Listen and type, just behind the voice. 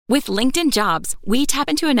With LinkedIn Jobs, we tap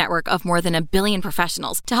into a network of more than 1 billion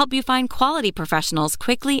professionals to help you find quality professionals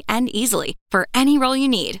quickly and easily for any role you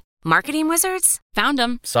need. Marketing wizards? Found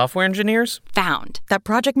them. Software engineers? Found. That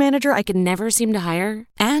project manager I could never seem to hire?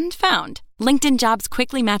 And found. LinkedIn Jobs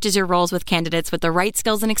quickly matches your roles with candidates with the right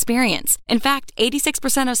skills and experience. In fact,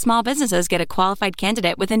 86% of small businesses get a qualified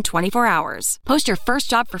candidate within 24 hours. Post your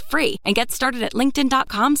first job for free and get started at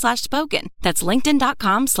linkedin.com/spoken. That's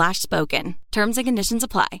linkedin.com/spoken. Terms and conditions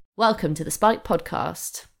apply. Welcome to the Spiked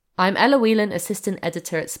Podcast. I'm Ella Whelan, Assistant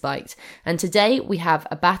Editor at Spiked, and today we have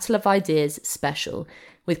a Battle of Ideas special,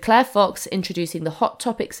 with Claire Fox introducing the hot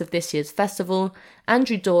topics of this year's festival,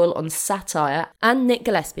 Andrew Doyle on satire, and Nick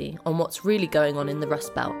Gillespie on what's really going on in the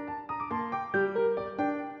Rust Belt.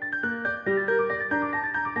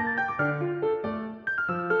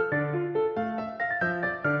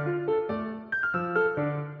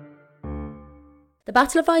 The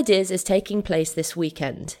Battle of Ideas is taking place this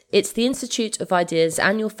weekend. It's the Institute of Ideas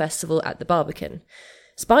annual festival at the Barbican.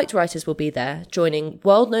 Spiked writers will be there, joining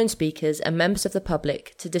world-known speakers and members of the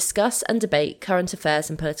public to discuss and debate current affairs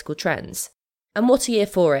and political trends. And what a year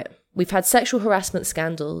for it. We've had sexual harassment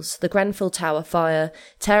scandals, the Grenfell Tower fire,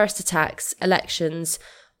 terrorist attacks, elections.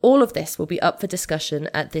 All of this will be up for discussion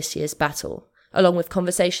at this year's battle, along with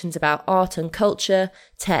conversations about art and culture,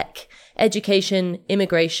 tech, education,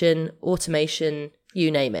 immigration, automation, you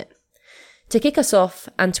name it. To kick us off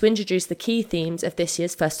and to introduce the key themes of this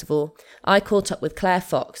year's festival, I caught up with Claire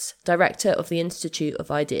Fox, Director of the Institute of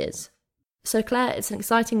Ideas. So Claire, it's an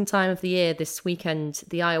exciting time of the year. This weekend,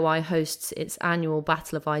 the IOI hosts its annual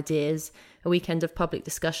Battle of Ideas, a weekend of public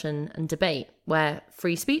discussion and debate where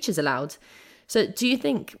free speech is allowed. So do you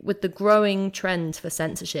think with the growing trend for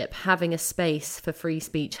censorship, having a space for free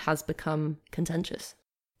speech has become contentious?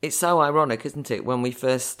 It's so ironic, isn't it, when we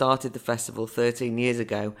first started the festival 13 years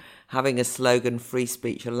ago, having a slogan, free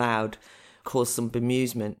speech allowed, caused some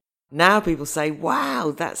bemusement. Now people say,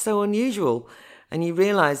 wow, that's so unusual. And you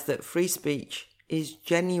realise that free speech is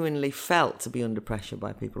genuinely felt to be under pressure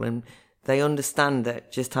by people. And they understand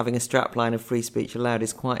that just having a strapline of free speech allowed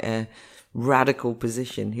is quite a radical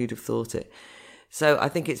position. Who'd have thought it? So I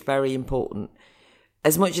think it's very important,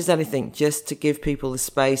 as much as anything, just to give people the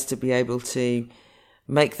space to be able to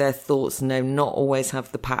make their thoughts known, not always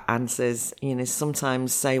have the pat answers,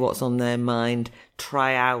 sometimes say what's on their mind,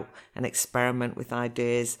 try out and experiment with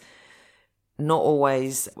ideas, not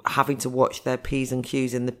always having to watch their P's and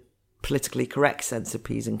Q's in the politically correct sense of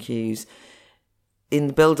P's and Q's. In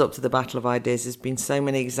the build-up to the Battle of Ideas, there's been so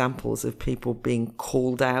many examples of people being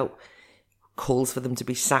called out, calls for them to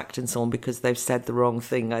be sacked and so on because they've said the wrong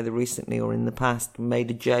thing either recently or in the past,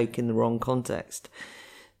 made a joke in the wrong context.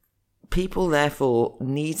 People, therefore,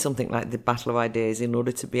 need something like the Battle of Ideas in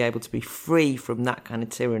order to be able to be free from that kind of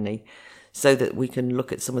tyranny so that we can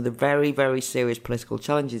look at some of the very, very serious political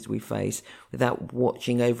challenges we face without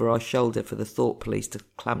watching over our shoulder for the thought police to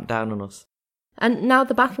clamp down on us. And now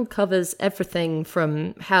the battle covers everything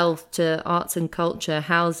from health to arts and culture,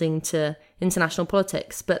 housing to international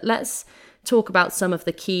politics. But let's talk about some of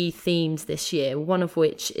the key themes this year, one of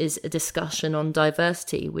which is a discussion on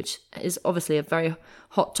diversity, which is obviously a very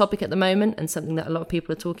hot topic at the moment and something that a lot of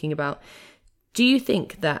people are talking about. Do you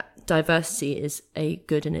think that diversity is a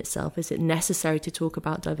good in itself? Is it necessary to talk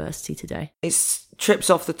about diversity today? It trips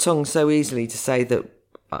off the tongue so easily to say that,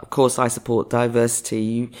 of course, I support diversity.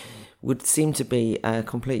 You would seem to be a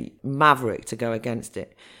complete maverick to go against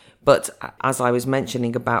it. But as I was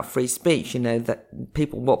mentioning about free speech, that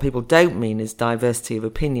what people don't mean is diversity of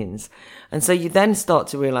opinions. And so you then start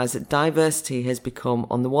to realise that diversity has become,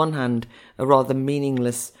 on the one hand, a rather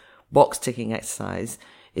meaningless box-ticking exercise.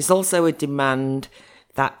 It's also a demand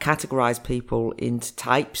that categorise people into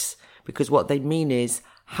types, because what they mean is,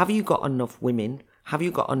 have you got enough women? Have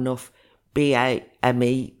you got enough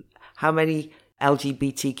BAME? How many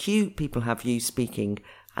LGBTQ people have you speaking?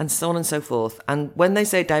 And so on and so forth. And when they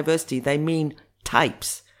say diversity, they mean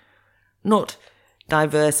types, not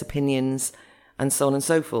diverse opinions and so on and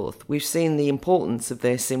so forth. We've seen the importance of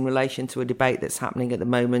this in relation to a debate that's happening at the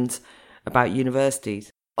moment about universities.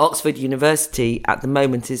 Oxford University at the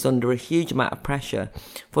moment is under a huge amount of pressure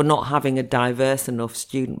for not having a diverse enough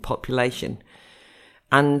student population.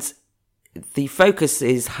 And the focus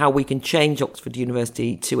is how we can change Oxford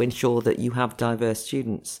University to ensure that you have diverse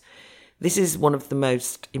students. This is one of the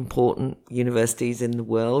most important universities in the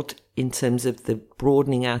world in terms of the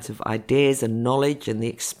broadening out of ideas and knowledge and the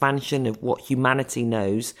expansion of what humanity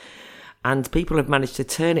knows. And people have managed to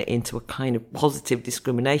turn it into a kind of positive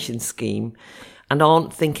discrimination scheme and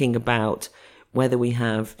aren't thinking about whether we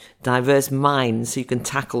have diverse minds who can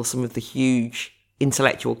tackle some of the huge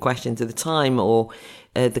intellectual questions of the time, or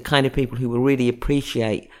the kind of people who will really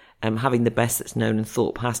appreciate having the best that's known and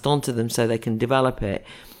thought passed on to them so they can develop it.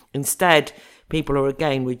 Instead, people are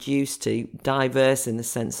again reduced to diverse in the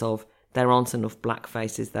sense of there aren't enough black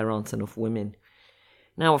faces, there aren't enough women.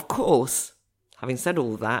 Now, of course, having said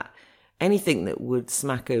all that, anything that would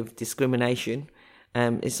smack of discrimination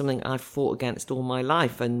is something I've fought against all my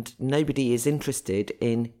life, and nobody is interested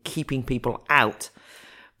in keeping people out.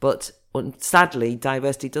 But sadly,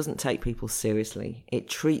 diversity doesn't take people seriously. It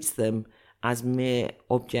treats them as mere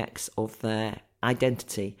objects of their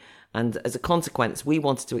identity. And as a consequence, we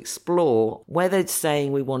wanted to explore whether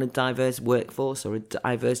saying we want a diverse workforce or a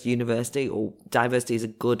diverse university or diversity is a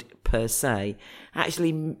good per se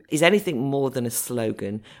actually is anything more than a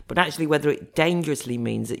slogan, but actually whether it dangerously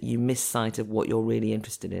means that you miss sight of what you're really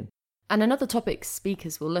interested in. And another topic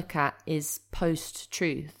speakers will look at is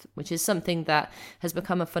post-truth, which is something that has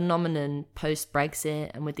become a phenomenon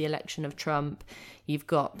post-Brexit, and with the election of Trump, you've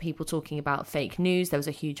got people talking about fake news. There was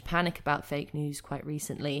a huge panic about fake news quite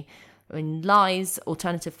recently. I mean, lies,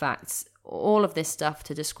 alternative facts, all of this stuff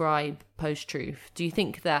to describe post-truth. Do you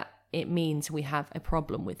think that it means we have a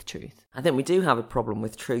problem with truth? I think we do have a problem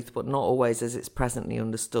with truth, but not always as it's presently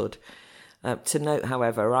understood. To note,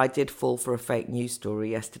 however, I did fall for a fake news story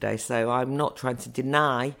yesterday, so I'm not trying to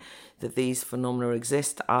deny that these phenomena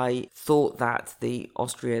exist. I thought that the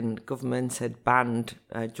Austrian government had banned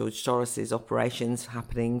George Soros's operations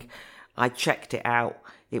happening. I checked it out.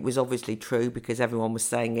 It was obviously true because everyone was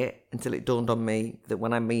saying it, until it dawned on me that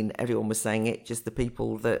when I mean everyone was saying it, just the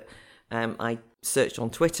people that I searched on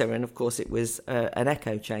Twitter, and of course it was an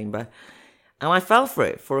echo chamber. And I fell for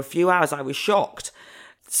it. For a few hours I was shocked.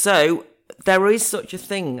 So there is such a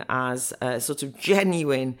thing as a sort of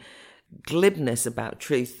genuine glibness about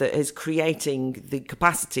truth that is creating the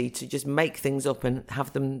capacity to just make things up and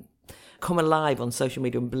have them come alive on social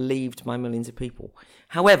media and believed by millions of people.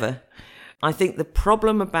 However, I think the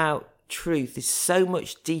problem about truth is so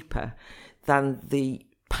much deeper than the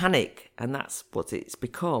panic, and that's what it's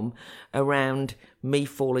become, around me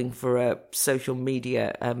falling for a social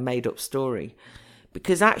media made-up story.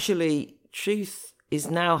 Because actually, truth is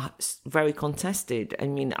now very contested. I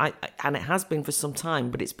mean, and it has been for some time,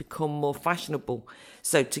 but it's become more fashionable.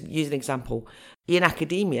 So to use an example, in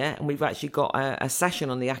academia, and we've actually got a session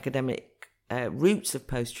on the academic roots of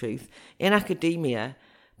post-truth, in academia,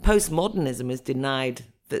 postmodernism has denied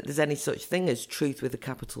that there's any such thing as truth with a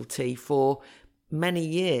capital T for many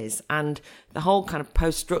years. And the whole kind of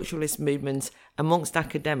post-structuralist movement amongst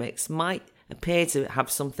academics might appear to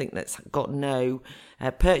have something that's got no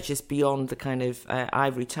purchase beyond the kind of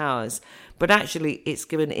ivory towers, but actually it's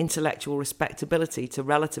given intellectual respectability to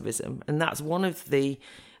relativism, and that's one of the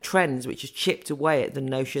trends which has chipped away at the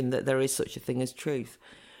notion that there is such a thing as truth.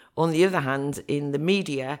 On the other hand, in the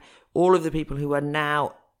media, all of the people who are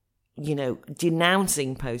now,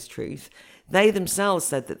 denouncing post-truth, they themselves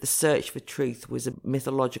said that the search for truth was a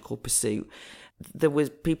mythological pursuit. There was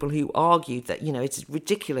people who argued that, it's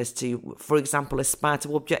ridiculous to, for example, aspire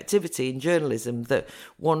to objectivity in journalism, that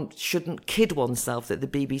one shouldn't kid oneself that the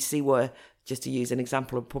BBC were, just to use an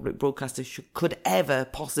example of public broadcasters, could ever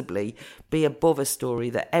possibly be above a story,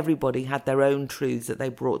 that everybody had their own truths that they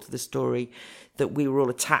brought to the story, that we were all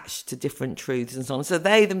attached to different truths and so on. So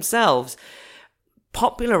they themselves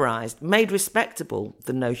popularised, made respectable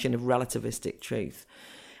the notion of relativistic truth.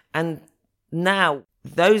 And now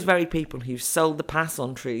those very people who sold the pass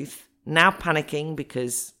on truth, now panicking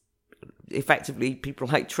because effectively people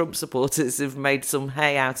like Trump supporters have made some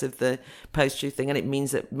hay out of the post-truth thing, and it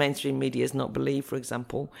means that mainstream media is not believed, for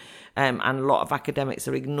example, and a lot of academics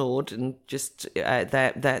are ignored, and just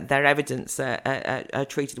their evidence are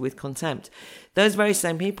treated with contempt. Those very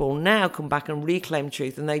same people now come back and reclaim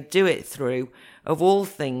truth, and they do it through, of all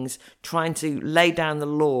things, trying to lay down the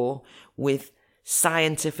law with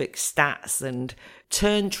scientific stats and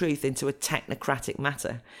turn truth into a technocratic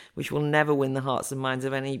matter, which will never win the hearts and minds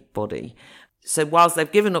of anybody. So whilst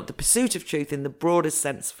they've given up the pursuit of truth in the broadest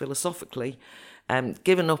sense philosophically,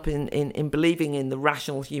 given up in believing in the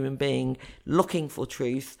rational human being looking for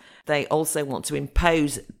truth, they also want to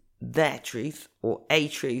impose their truth, or a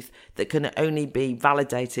truth that can only be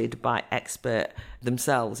validated by expert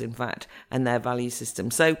themselves, in fact, and their value system.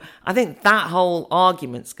 So I think that whole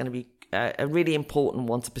argument's going to be a really important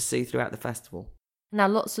one to pursue throughout the festival. Now,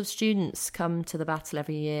 lots of students come to the battle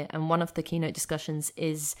every year, and one of the keynote discussions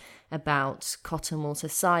is about cotton wool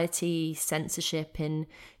society, censorship in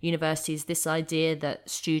universities, this idea that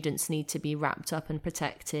students need to be wrapped up and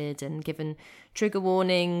protected and given trigger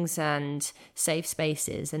warnings and safe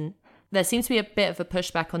spaces. And there seems to be a bit of a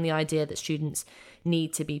pushback on the idea that students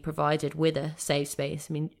need to be provided with a safe space.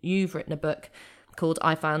 I mean, you've written a book called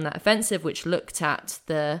I Found That Offensive, which looked at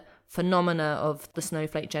the phenomena of the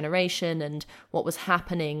snowflake generation and what was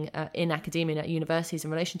happening in academia and at universities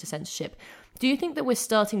in relation to censorship. Do you think that we're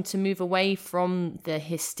starting to move away from the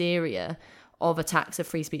hysteria of attacks of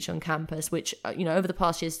free speech on campus, which, over the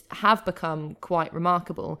past years have become quite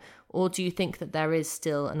remarkable? Or do you think that there is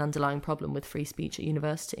still an underlying problem with free speech at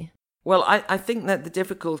university? Well, I think that the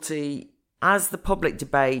difficulty, as the public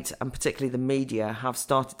debate and particularly the media have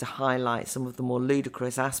started to highlight some of the more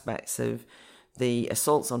ludicrous aspects of the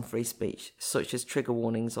assaults on free speech, such as trigger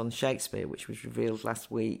warnings on Shakespeare, which was revealed last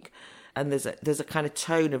week. And there's a kind of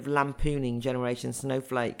tone of lampooning Generation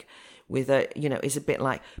Snowflake with it's a bit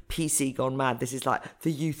like PC gone mad. This is like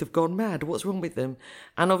the youth have gone mad. What's wrong with them?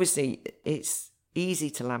 And obviously it's easy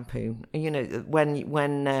to lampoon.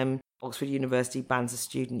 When Oxford University bans a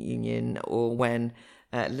student union, or when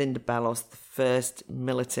Linda Bellos, the first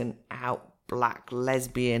militant out black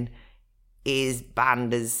lesbian, is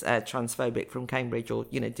banned as transphobic from Cambridge, or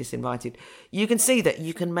disinvited, you can see that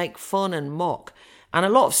you can make fun and mock, and a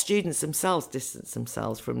lot of students themselves distance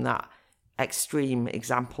themselves from that extreme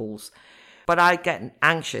examples. But I get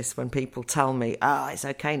anxious when people tell me, it's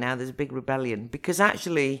okay now, there's a big rebellion, because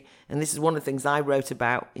actually, and this is one of the things I wrote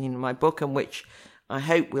about in my book, and which I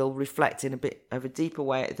hope will reflect in a bit of a deeper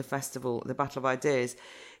way at the festival, the Battle of Ideas,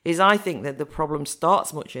 is I think that the problem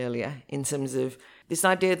starts much earlier, in terms of this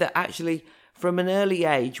idea that actually from an early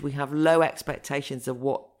age we have low expectations of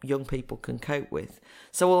what young people can cope with.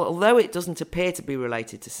 So although it doesn't appear to be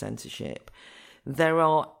related to censorship, there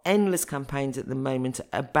are endless campaigns at the moment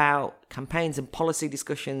about campaigns and policy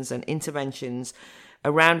discussions and interventions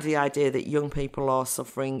around the idea that young people are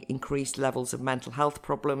suffering increased levels of mental health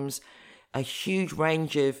problems. A huge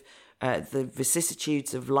range of the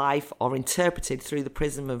vicissitudes of life are interpreted through the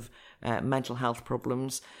prism of mental health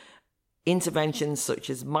problems. Interventions such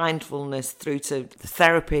as mindfulness through to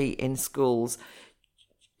therapy in schools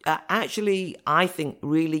actually, I think,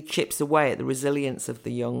 really chips away at the resilience of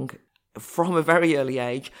the young from a very early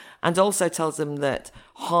age, and also tells them that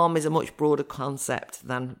harm is a much broader concept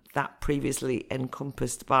than that previously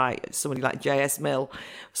encompassed by somebody like J.S. Mill,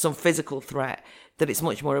 some physical threat, that it's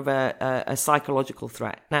much more of a psychological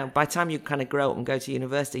threat. Now, by the time you kind of grow up and go to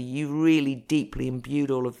university, you really deeply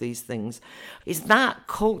imbued all of these things. It's that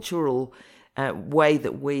cultural way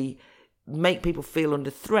that we make people feel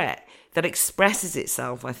under threat that expresses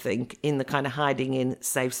itself, I think, in the kind of hiding in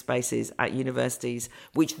safe spaces at universities,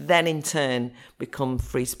 which then in turn become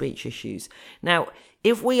free speech issues. Now,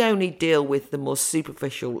 if we only deal with the more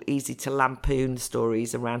superficial, easy to lampoon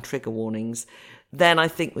stories around trigger warnings, then I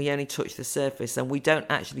think we only touch the surface and we don't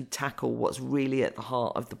actually tackle what's really at the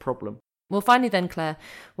heart of the problem. Well, finally then, Claire,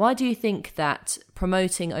 why do you think that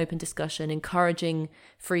promoting open discussion, encouraging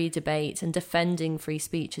free debate and defending free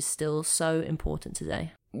speech is still so important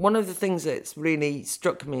today? One of the things that's really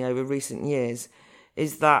struck me over recent years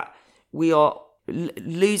is that we are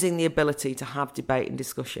losing the ability to have debate and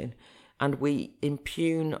discussion, and we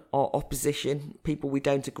impugn our opposition, people we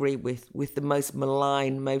don't agree with the most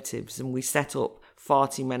malign motives, and we set up far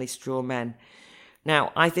too many straw men.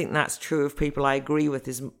 Now, I think that's true of people I agree with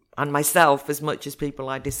and myself as much as people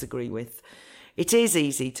I disagree with. It is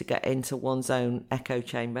easy to get into one's own echo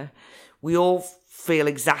chamber. We all feel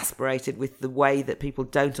exasperated with the way that people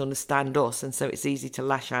don't understand us, and so it's easy to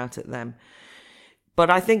lash out at them.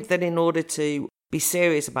 But I think that in order to be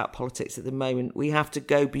serious about politics at the moment, we have to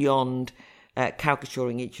go beyond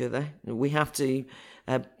caricaturing each other. We have to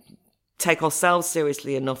take ourselves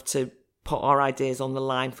seriously enough to put our ideas on the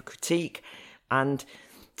line for critique, and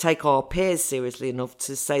take our peers seriously enough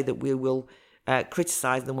to say that we will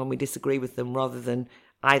criticise them when we disagree with them, rather than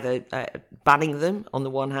either banning them on the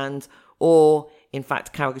one hand or, in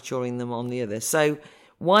fact, caricaturing them on the other. So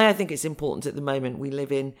why I think it's important at the moment, we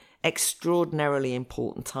live in extraordinarily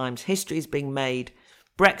important times. History is being made.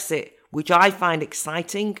 Brexit, which I find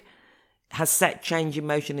exciting, has set change in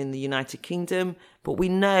motion in the United Kingdom, but we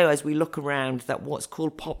know as we look around that what's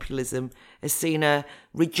called populism has seen a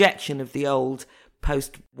rejection of the old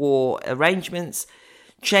post-war arrangements,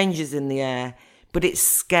 changes in the air, but it's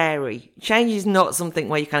scary. Change is not something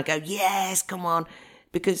where you kind of go, yes, come on,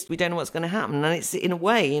 because we don't know what's going to happen. And it's in a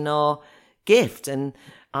way in our gift. And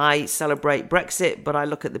I celebrate Brexit, but I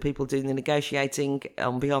look at the people doing the negotiating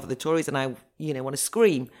on behalf of the Tories and I, want to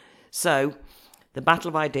scream. So the Battle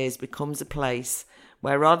of Ideas becomes a place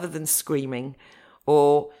where, rather than screaming,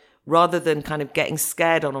 or rather than kind of getting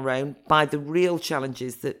scared on our own by the real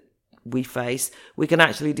challenges that we face, we can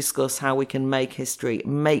actually discuss how we can make history,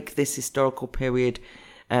 make this historical period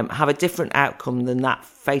have a different outcome than that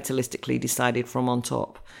fatalistically decided from on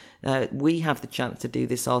top. We have the chance to do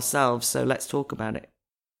this ourselves, so let's talk about it.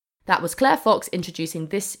 That was Claire Fox introducing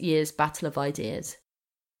this year's Battle of Ideas.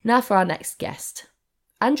 Now for our next guest.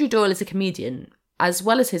 Andrew Doyle is a comedian. As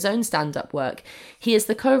well as his own stand-up work, he is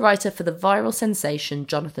the co-writer for the viral sensation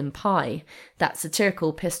Jonathan Pie, that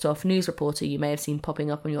satirical pissed-off news reporter you may have seen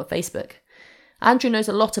popping up on your Facebook. Andrew knows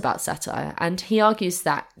a lot about satire, and he argues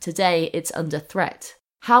that today it's under threat.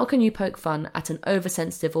 How can you poke fun at an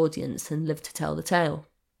oversensitive audience and live to tell the tale?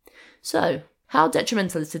 So, how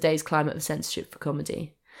detrimental is today's climate of censorship for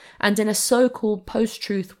comedy? And in a so-called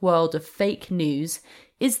post-truth world of fake news,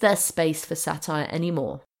 is there space for satire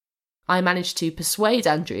anymore? I managed to persuade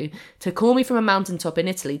Andrew to call me from a mountaintop in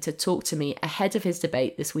Italy to talk to me ahead of his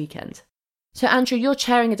debate this weekend. So Andrew, you're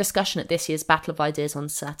chairing a discussion at this year's Battle of Ideas on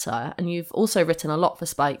satire, and you've also written a lot for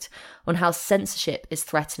Spiked on how censorship is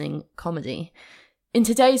threatening comedy. In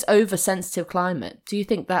today's oversensitive climate, do you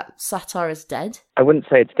think that satire is dead? I wouldn't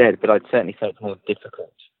say it's dead, but I'd certainly say it's more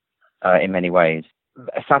difficult in many ways.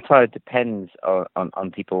 Satire depends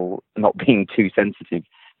on people not being too sensitive,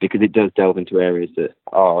 because it does delve into areas that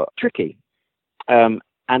are tricky. And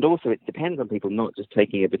also it depends on people not just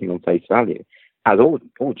taking everything on face value, as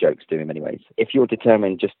all jokes do in many ways. If you're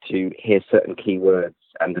determined just to hear certain keywords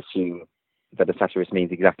and assume that a satirist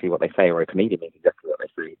means exactly what they say, or a comedian means exactly what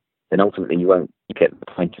they say, then ultimately you won't get the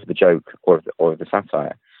point of the joke or of the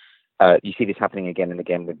satire. You see this happening again and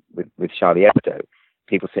again with Charlie Hebdo.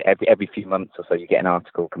 People say every few months or so you get an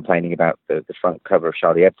article complaining about the front cover of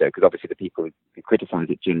Charlie Hebdo, because obviously the people who criticise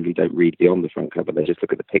it generally don't read beyond the front cover. They just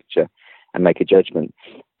look at the picture and make a judgment.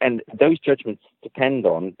 And those judgments depend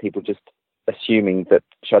on people just assuming that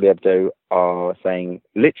Charlie Hebdo are saying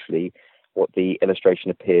literally what the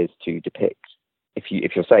illustration appears to depict. If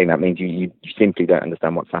you're saying that, means you simply don't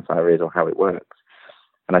understand what satire is or how it works.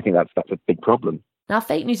 And I think that's a big problem. Now,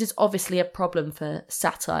 fake news is obviously a problem for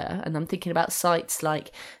satire, and I'm thinking about sites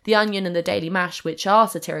like The Onion and The Daily Mash, which are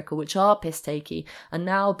satirical, which are piss-takey, are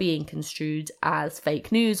now being construed as fake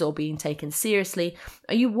news or being taken seriously.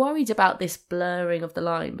 Are you worried about this blurring of the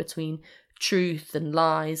line between truth and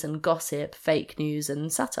lies and gossip, fake news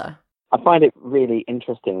and satire? I find it really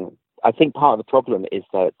interesting. I think part of the problem is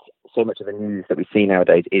that so much of the news that we see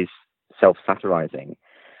nowadays is self-satirizing.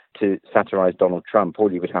 To satirize Donald Trump,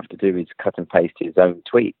 all you would have to do is cut and paste his own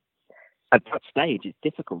tweet. At that stage, it's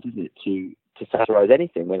difficult, isn't it, to satirize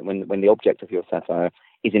anything when the object of your satire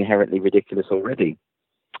is inherently ridiculous already.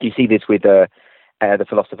 You see this with the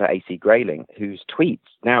philosopher A.C. Grayling, whose tweets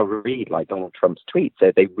now read like Donald Trump's tweets.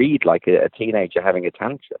 They read like a teenager having a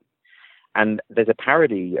tantrum. And there's a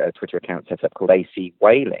parody Twitter account set up called A.C.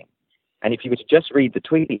 Wailing. And if you were to just read the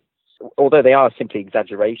tweets, although they are simply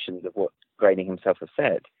exaggerations of what Grayling himself has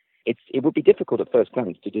said, it would be difficult at first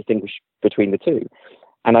glance to distinguish between the two.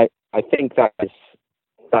 And I think that's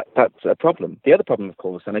a problem. The other problem, of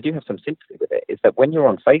course, and I do have some sympathy with it, is that when you're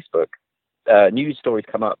on Facebook, news stories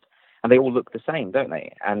come up and they all look the same, don't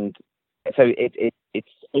they? And so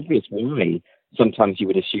it's obvious why sometimes you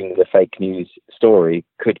would assume that a fake news story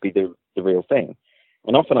could be the real thing.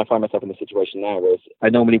 And often I find myself in a situation now where I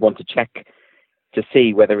normally want to check to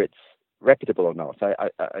see whether it's reputable or not.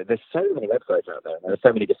 There's so many websites out there, and there are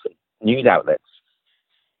so many different news outlets.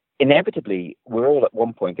 Inevitably, we're all at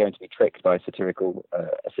one point going to be tricked by a satirical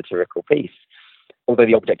piece, although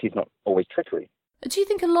the object is not always trickery. Do you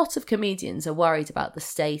think a lot of comedians are worried about the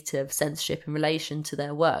state of censorship in relation to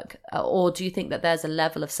their work? Or do you think that there's a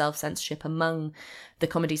level of self-censorship among the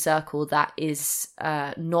comedy circle that is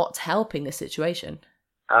not helping the situation?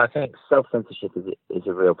 I think self-censorship is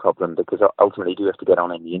a real problem, because ultimately you do have to get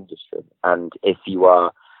on in the industry. And if you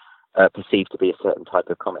are perceived to be a certain type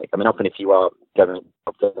of comic, I mean, often if you are going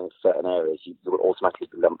into certain areas, you will automatically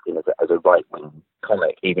be lumped in as a right-wing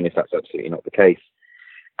comic, even if that's absolutely not the case.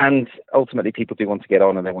 And ultimately people do want to get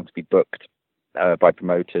on, and they want to be booked by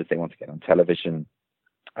promoters. They want to get on television.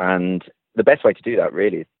 And the best way to do that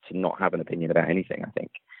really is to not have an opinion about anything, I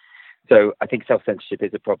think. So I think self-censorship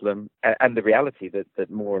is a problem, and the reality that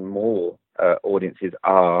more and more audiences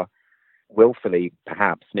are willfully,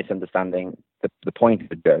 perhaps, misunderstanding the point of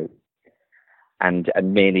the joke, and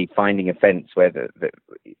merely finding offence where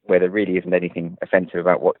there really isn't anything offensive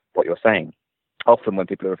about what you're saying. Often when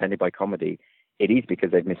people are offended by comedy, it is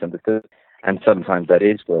because they've misunderstood, and sometimes that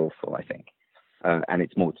is willful, I think, and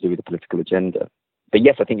it's more to do with the political agenda. But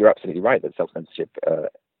yes, I think you're absolutely right that self-censorship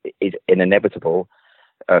is an inevitable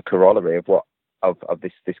corollary of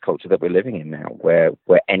this culture that we're living in now, where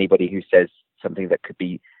anybody who says something that could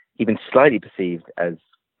be even slightly perceived as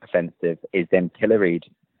offensive is then pilloried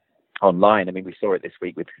online. I mean, we saw it this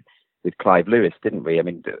week with Clive Lewis, didn't we? I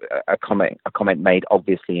mean, a comment made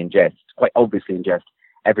obviously in jest, quite obviously in jest.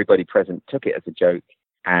 Everybody present took it as a joke,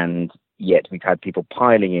 and yet we've had people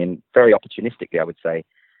piling in very opportunistically, I would say,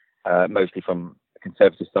 mostly from the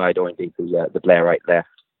Conservative side or indeed the Blairite left,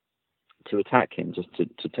 to attack him, just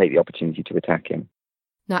to take the opportunity to attack him.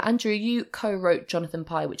 Now, Andrew, you co-wrote Jonathan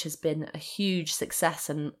Pie, which has been a huge success,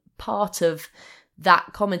 and part of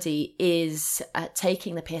that comedy is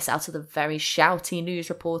taking the piss out of the very shouty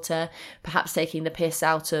news reporter, perhaps taking the piss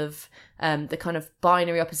out of the kind of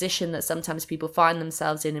binary opposition that sometimes people find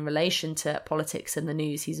themselves in relation to politics and the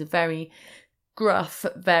news. He's a very gruff,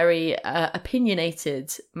 very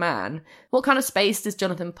opinionated man. What kind of space does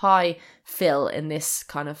Jonathan Pie fill in this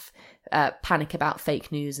kind of panic about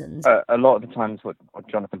fake news? And a lot of the times what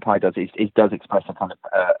Jonathan Pie does is does express a kind of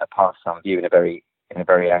a partisan view in a very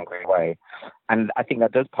angry way. And I think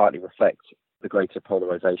that does partly reflect the greater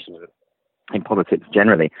polarization in politics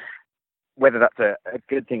generally. Whether that's a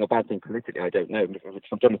good thing or bad thing politically, I don't know.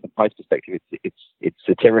 From Jonathan Pye's perspective, it's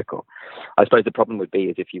satirical. I suppose the problem would be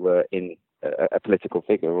is if you were in a political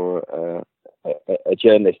figure or a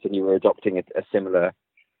journalist and you were adopting a similar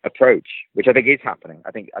approach, which I think is happening.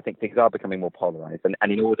 I think things are becoming more polarized,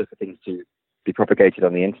 and in order for things to be propagated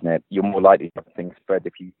on the internet, you're more likely to have things spread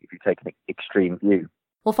if you take an extreme view.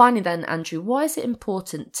 Well, finally then, Andrew, why is it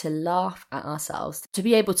important to laugh at ourselves, to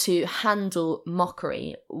be able to handle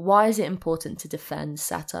mockery? Why is it important to defend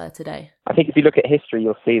satire today? I think if you look at history,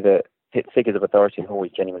 you'll see that figures of authority have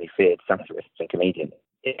always genuinely feared satirists and comedians.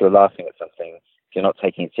 If you're laughing at something, if you're not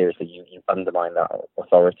taking it seriously, you undermine that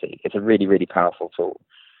authority. It's a really, really powerful tool.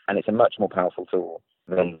 And it's a much more powerful tool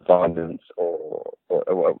than violence or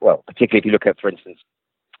particularly if you look at, for instance,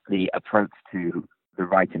 the approach to the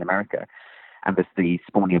right in America and the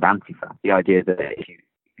spawning of Antifa, the idea that if you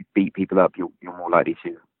beat people up, you're more likely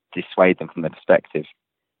to dissuade them from their perspective,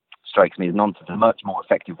 strikes me as nonsense. A much more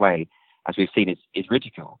effective way, as we've seen, is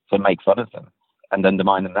ridicule, so make fun of them and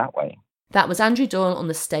undermine them that way. That was Andrew Doyle on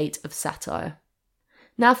the state of satire.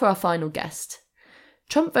 Now for our final guest.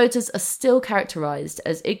 Trump voters are still characterised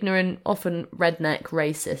as ignorant, often redneck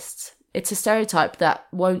racists. It's a stereotype that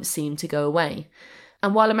won't seem to go away.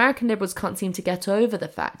 And while American liberals can't seem to get over the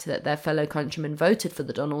fact that their fellow countrymen voted for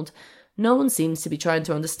the Donald, no one seems to be trying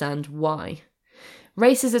to understand why.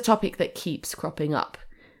 Race is a topic that keeps cropping up,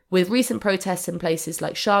 with recent protests in places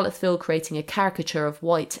like Charlottesville creating a caricature of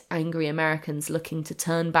white, angry Americans looking to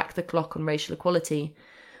turn back the clock on racial equality.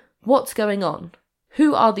 What's going on?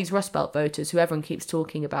 Who are these Rust Belt voters who everyone keeps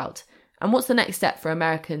talking about? And what's the next step for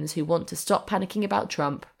Americans who want to stop panicking about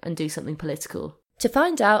Trump and do something political? To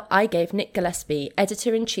find out, I gave Nick Gillespie,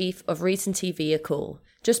 editor-in-chief of Reason TV, a call,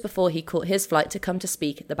 just before he caught his flight to come to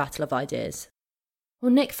speak at the Battle of Ideas.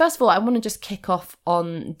 Well, Nick, first of all, I want to just kick off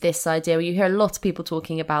on this idea where you hear a lot of people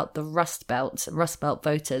talking about the Rust Belt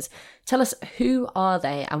voters. Tell us, who are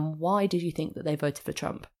they and why did you think that they voted for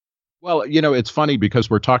Trump? Well, it's funny because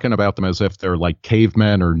we're talking about them as if they're like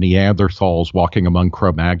cavemen or Neanderthals walking among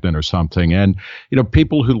Cro-Magnon or something. And,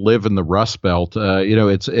 people who live in the Rust Belt,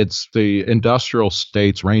 it's the industrial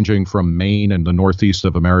states ranging from Maine and the northeast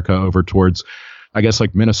of America over towards, I guess,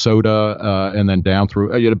 like Minnesota, and then down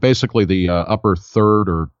through, basically the upper third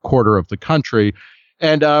or quarter of the country.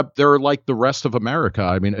 And they're like the rest of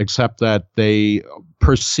America, except that they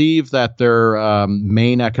perceive that their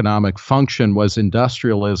main economic function was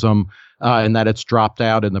industrialism and that it's dropped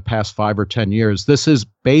out in the past 5 or 10 years. This is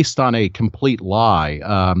based on a complete lie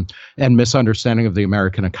and misunderstanding of the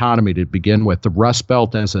American economy to begin with. The Rust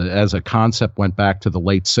Belt as a concept went back to the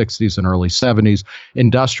late 60s and early 70s.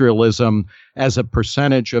 Industrialism as a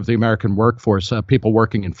percentage of the American workforce, people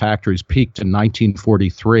working in factories, peaked in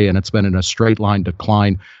 1943, and it's been in a straight line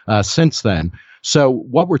decline since then. So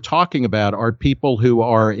what we're talking about are people who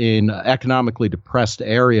are in economically depressed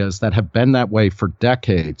areas that have been that way for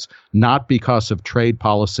decades, not because of trade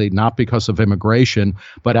policy, not because of immigration,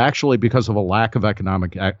 but actually because of a lack of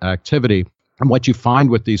economic activity. And what you find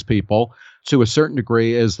with these people, to a certain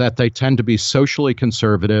degree, is that they tend to be socially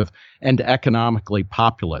conservative and economically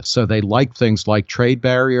populist. So they like things like trade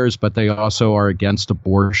barriers, but they also are against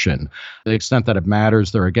abortion. To the extent that it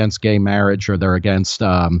matters, they're against gay marriage or they're against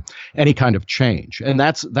any kind of change. And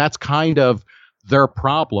that's kind of their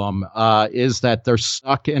problem, is that they're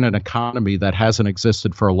stuck in an economy that hasn't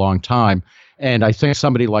existed for a long time. And I think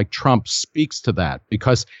somebody like Trump speaks to that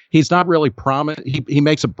because he's not really he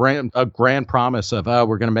makes a grand promise of,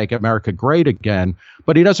 we're going to make America great again.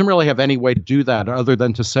 But he doesn't really have any way to do that other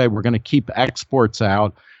than to say we're going to keep exports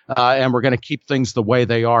out and we're going to keep things the way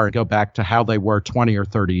they are and go back to how they were 20 or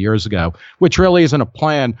 30 years ago, which really isn't a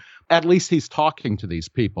plan. At least he's talking to these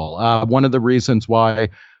people. One of the reasons why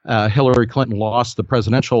Hillary Clinton lost the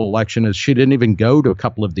presidential election is she didn't even go to a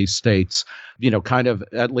couple of these states, kind of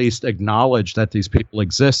at least acknowledge that these people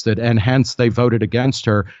existed. And hence they voted against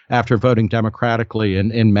her after voting democratically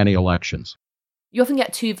in many elections. You often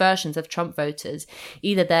get two versions of Trump voters.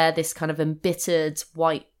 Either they're this kind of embittered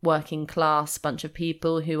white working class bunch of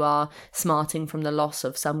people who are smarting from the loss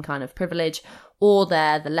of some kind of privilege, or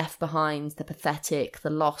they're the left behind, the pathetic, the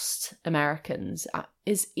lost Americans.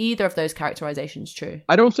 Is either of those characterizations true?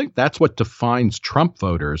 I don't think that's what defines Trump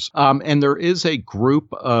voters. And there is a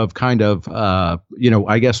group of kind of,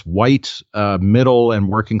 I guess, white, middle and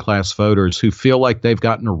working class voters who feel like they've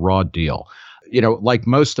gotten a raw deal. Like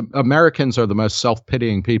most Americans are the most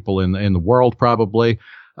self-pitying people in the world, probably,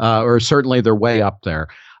 or certainly they're way up there.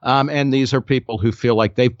 And these are people who feel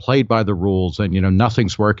like they've played by the rules and,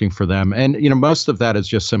 nothing's working for them. And, most of that is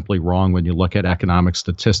just simply wrong when you look at economic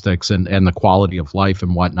statistics and the quality of life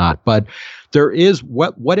and whatnot. But there is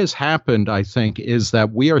what has happened, I think, is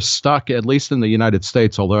that we are stuck, at least in the United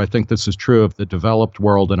States, although I think this is true of the developed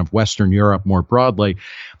world and of Western Europe more broadly.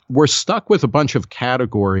 We're stuck with a bunch of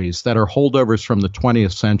categories that are holdovers from the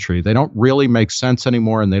 20th century. They don't really make sense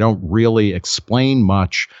anymore, and they don't really explain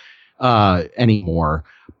much anymore.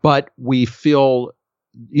 But we feel,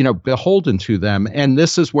 beholden to them. And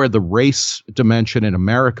this is where the race dimension in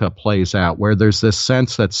America plays out, where there's this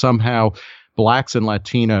sense that somehow Blacks and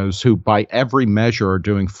Latinos, who by every measure are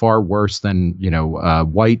doing far worse than,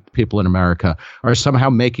 white people in America, are somehow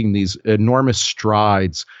making these enormous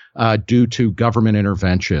strides due to government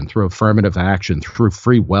intervention, through affirmative action, through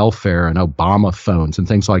free welfare and Obama phones and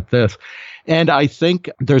things like this. And I think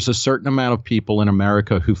there's a certain amount of people in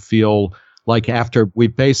America who feel like after we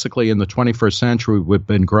basically in the 21st century, we've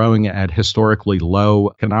been growing at historically low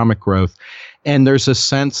economic growth. And there's a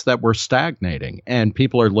sense that we're stagnating and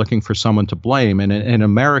people are looking for someone to blame. And in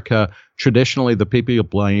America, traditionally, the people you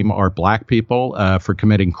blame are Black people for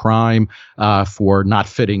committing crime, for not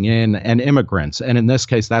fitting in, and immigrants. And in this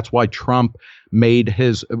case, that's why Trump made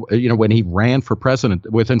his, when he ran for president,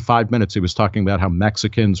 within 5 minutes, he was talking about how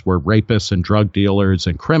Mexicans were rapists and drug dealers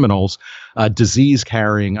and criminals, disease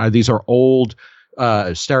carrying. These are old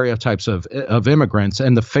stereotypes of immigrants,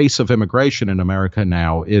 and the face of immigration in America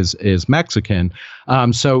now is Mexican.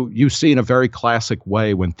 So you see in a very classic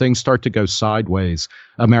way, when things start to go sideways,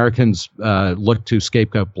 Americans look to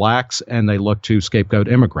scapegoat Blacks and they look to scapegoat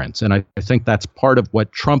immigrants. And I think that's part of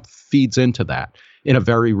what Trump feeds into that in a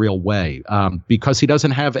very real way, because he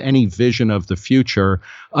doesn't have any vision of the future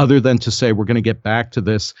other than to say we're going to get back to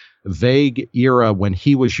this vague era when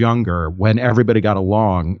he was younger, when everybody got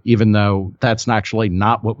along, even though that's actually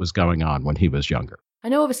not what was going on when he was younger. I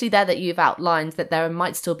know obviously there that you've outlined that there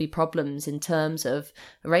might still be problems in terms of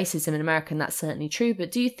racism in America, and that's certainly true,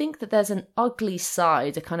 but do you think that there's an ugly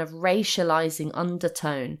side, a kind of racializing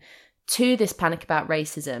undertone to this panic about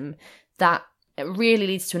racism that it really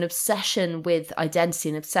leads to an obsession with identity,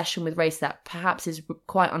 an obsession with race that perhaps is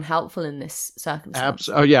quite unhelpful in this circumstance?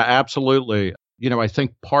 Oh, yeah, absolutely. I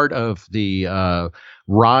think part of the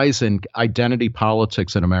rise in identity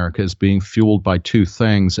politics in America is being fueled by two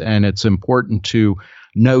things. And it's important to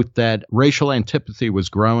note that racial antipathy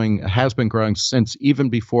has been growing since even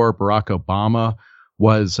before Barack Obama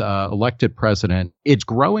was elected president. It's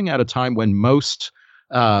growing at a time when most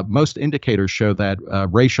indicators show that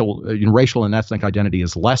racial and ethnic identity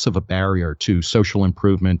is less of a barrier to social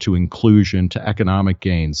improvement, to inclusion, to economic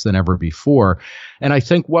gains than ever before. And I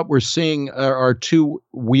think what we're seeing are two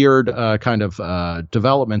weird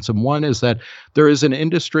developments. And one is that there is an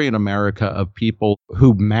industry in America of people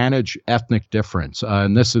who manage ethnic difference.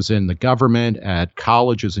 And this is in the government, at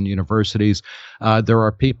colleges and universities. There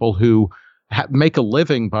are people who make a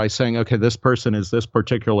living by saying, okay, this person is this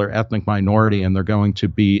particular ethnic minority, and they're going to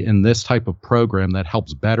be in this type of program that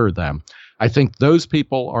helps better them. I think those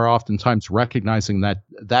people are oftentimes recognizing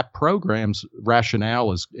that program's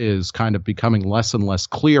rationale is kind of becoming less and less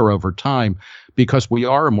clear over time, because we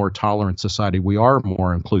are a more tolerant society. We are a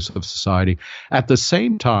more inclusive society. At the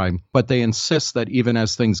same time, but they insist that even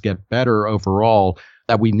as things get better overall,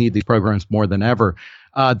 that we need these programs more than ever.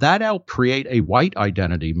 That helped create a white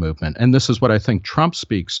identity movement. And this is what I think Trump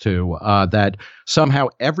speaks to, that somehow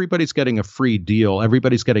everybody's getting a free deal.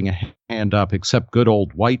 Everybody's getting a hand up except good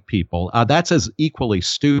old white people. That's as equally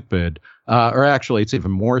stupid, or actually it's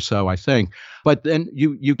even more so, I think. But then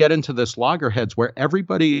you get into this loggerheads where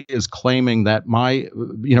everybody is claiming that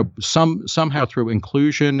somehow through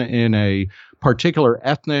inclusion in a particular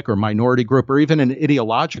ethnic or minority group, or even an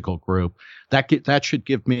ideological group, that should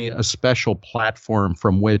give me a special platform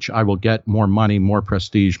from which I will get more money, more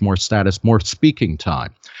prestige, more status, more speaking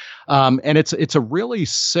time. And it's a really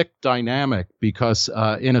sick dynamic because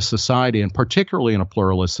in a society, and particularly in a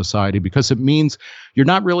pluralist society, because it means you're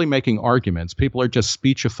not really making arguments. People are just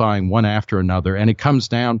speechifying one after another, and it comes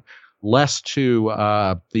down less to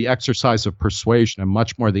the exercise of persuasion and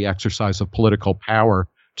much more the exercise of political power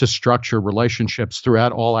to structure relationships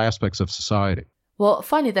throughout all aspects of society. Well,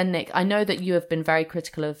 finally then, Nick, I know that you have been very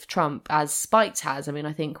critical of Trump, as Spiked has. I mean,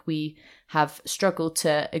 I think we have struggled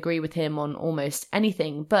to agree with him on almost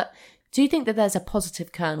anything. But do you think that there's a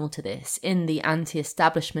positive kernel to this in the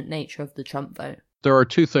anti-establishment nature of the Trump vote? There are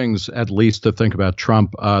two things, at least, to think about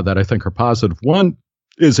Trump that I think are positive. One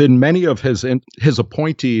is in many of his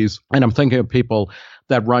appointees, and I'm thinking of people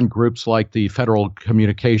that run groups like the Federal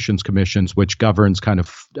Communications Commissions, which governs kind of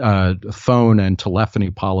phone and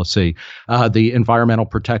telephony policy, the Environmental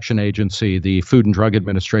Protection Agency, the Food and Drug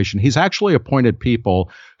Administration. He's actually appointed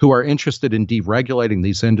people who are interested in deregulating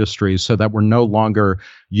these industries so that we're no longer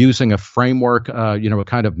using a framework, a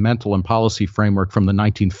kind of mental and policy framework from the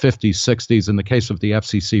 1950s, 60s, in the case of the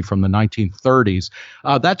FCC from the 1930s.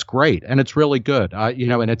 That's great, and it's really good.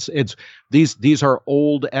 And it's these are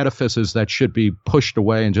old edifices that should be pushed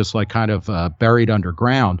away and just like kind of buried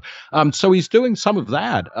underground. So he's doing some of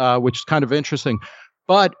that, which is kind of interesting.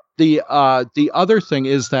 But the other thing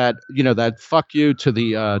is that, that fuck you to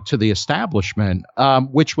the establishment,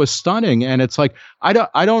 which was stunning. And it's like, I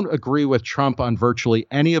don't agree with Trump on virtually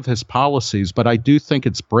any of his policies, but I do think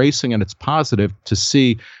it's bracing and it's positive to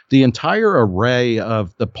see the entire array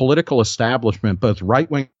of the political establishment, both right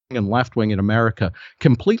wing and left wing in America,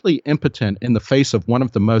 completely impotent in the face of one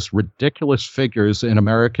of the most ridiculous figures in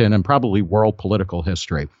American and probably world political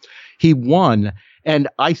history. He won. And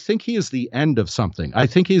I think he is the end of something. I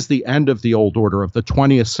think he's the end of the old order of the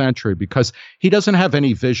 20th century because he doesn't have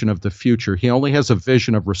any vision of the future. He only has a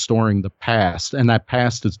vision of restoring the past, and that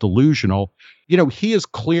past is delusional. He is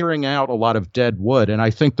clearing out a lot of dead wood. And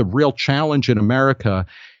I think the real challenge in America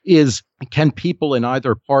is, can people in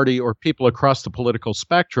either party or people across the political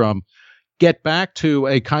spectrum get back to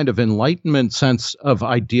a kind of Enlightenment sense of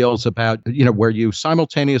ideals about, where you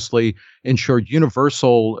simultaneously ensure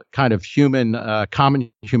universal kind of human,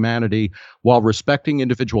 common humanity while respecting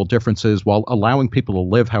individual differences, while allowing people to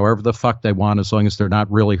live however the fuck they want, as long as they're not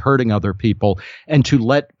really hurting other people, and to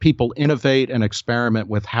let people innovate and experiment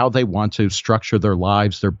with how they want to structure their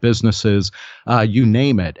lives, their businesses, you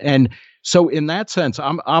name it. And so in that sense,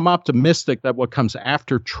 I'm optimistic that what comes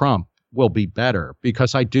after Trump will be better,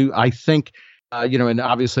 because I think, and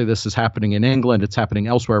obviously this is happening in England, it's happening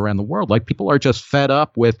elsewhere around the world. Like, people are just fed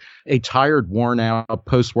up with a tired, worn out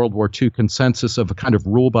post-World War II consensus of a kind of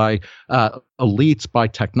rule by elites, by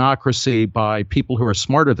technocracy, by people who are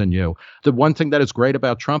smarter than you. The one thing that is great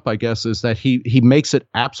about Trump, I guess, is that he makes it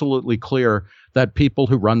absolutely clear that people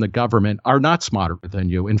who run the government are not smarter than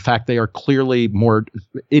you. In fact, they are clearly more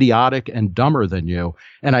idiotic and dumber than you.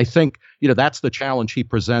 And I think, that's the challenge he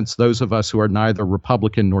presents those of us who are neither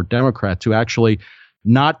Republican nor Democrat, to actually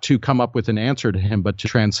not to come up with an answer to him, but to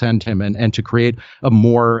transcend him and to create a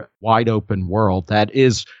more wide open world. That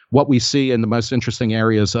is what we see in the most interesting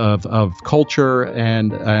areas of culture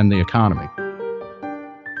and the economy.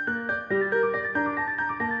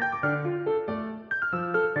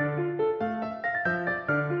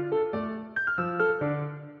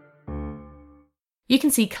 You can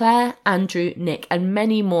see Claire, Andrew, Nick, and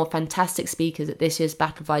many more fantastic speakers at this year's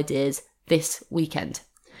Battle of Ideas this weekend.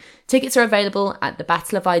 Tickets are available at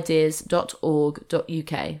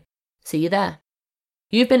thebattleofideas.org.uk. See you there.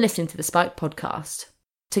 You've been listening to the Spiked podcast.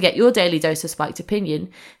 To get your daily dose of Spiked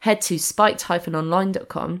opinion, head to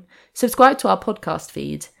spiked-online.com, subscribe to our podcast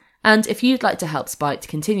feed, and if you'd like to help Spiked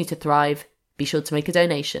continue to thrive, be sure to make a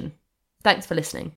donation. Thanks for listening.